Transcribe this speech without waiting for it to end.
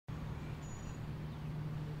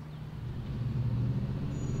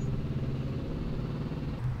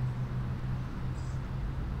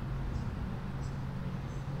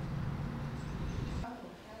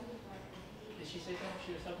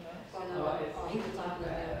He was talking about the lady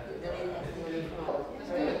that's doing it from.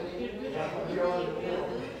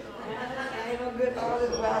 I ain't no good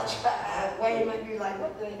artist, but I tried. Wayne might be like,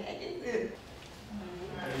 what the heck is this?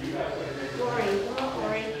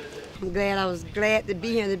 I'm glad. I was glad to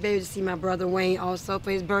be here to be able to see my brother Wayne also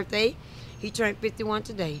for his birthday. He turned 51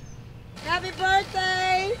 today. Happy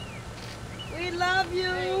birthday! We love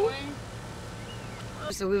you!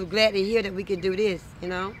 So we were glad to hear that we could do this, you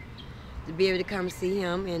know, to be able to come see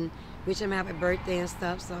him and wish him happy birthday and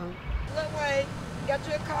stuff. So look, Wayne, got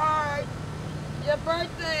your card. Your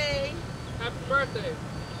birthday. Happy birthday.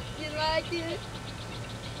 You like it?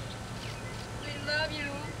 We love you.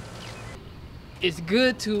 It's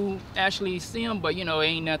good to actually see them, but you know,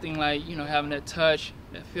 ain't nothing like, you know, having that touch,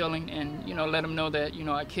 that feeling, and you know, let them know that, you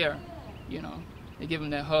know, I care. You know, they give him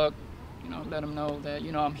that hug, you know, let him know that,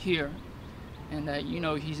 you know, I'm here, and that, you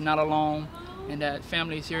know, he's not alone, and that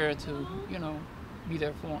family's here to, you know, be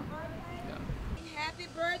there for him. Yeah. Happy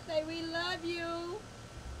birthday, we love you.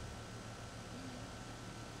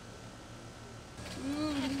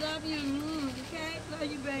 We love you. Okay, love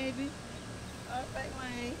you, baby. Okay,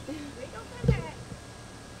 Wayne. We gonna come back.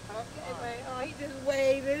 Okay, Wayne. Oh, he just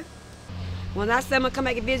waving. When I said I'm gonna come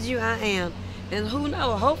back and visit you, I am. And who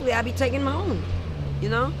knows? Hopefully, I'll be taking him home. You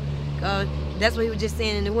know, that's what he was just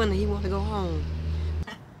saying in the winter. He wanted to go home.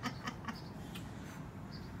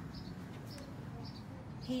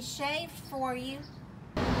 He shaved for you.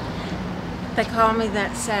 They called me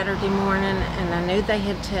that Saturday morning and I knew they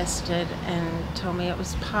had tested and told me it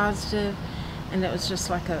was positive, and it was just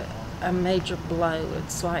like a major blow.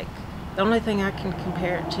 It's like, the only thing I can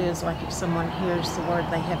compare it to is like if someone hears the word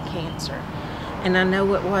they have cancer. And I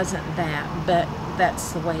know it wasn't that, but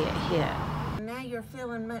that's the way it hit. Now you're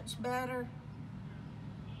feeling much better?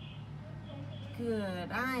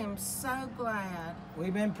 Good, I am so glad.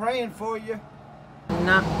 We've been praying for you.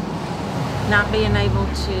 Not being able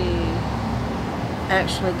to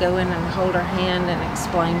actually go in and hold her hand and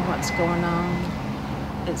explain what's going on,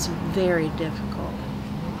 it's very difficult.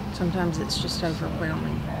 Sometimes it's just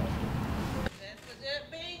overwhelming. That's a good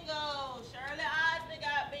bingo. Shirley Osmond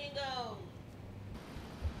got bingo.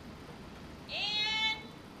 In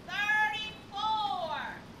 34.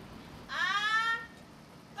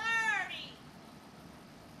 I-30.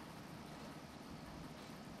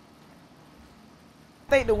 I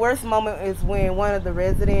think the worst moment is when one of the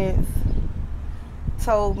residents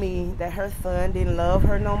told me that her son didn't love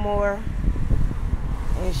her no more,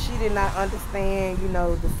 and she did not understand, you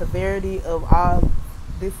know, the severity of all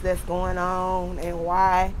this that's going on and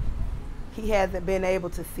why he hasn't been able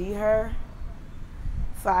to see her.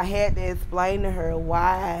 So I had to explain to her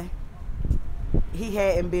why he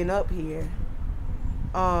hadn't been up here.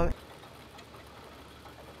 In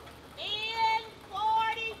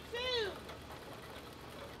 42.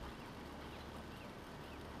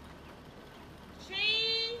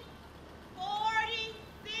 She 46.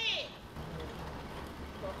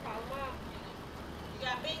 You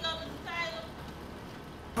got bingo, Mr. Taylor?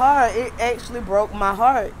 It actually broke my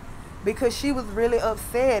heart because she was really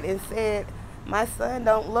upset and said, my son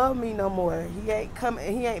don't love me no more. He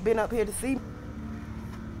ain't been up here to see me.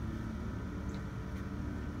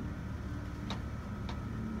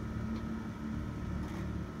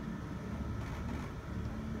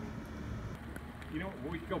 You know,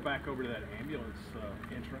 we could go back over to that ambulance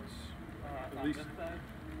entrance, at least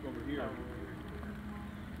over here,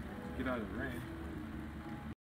 get out of the rain.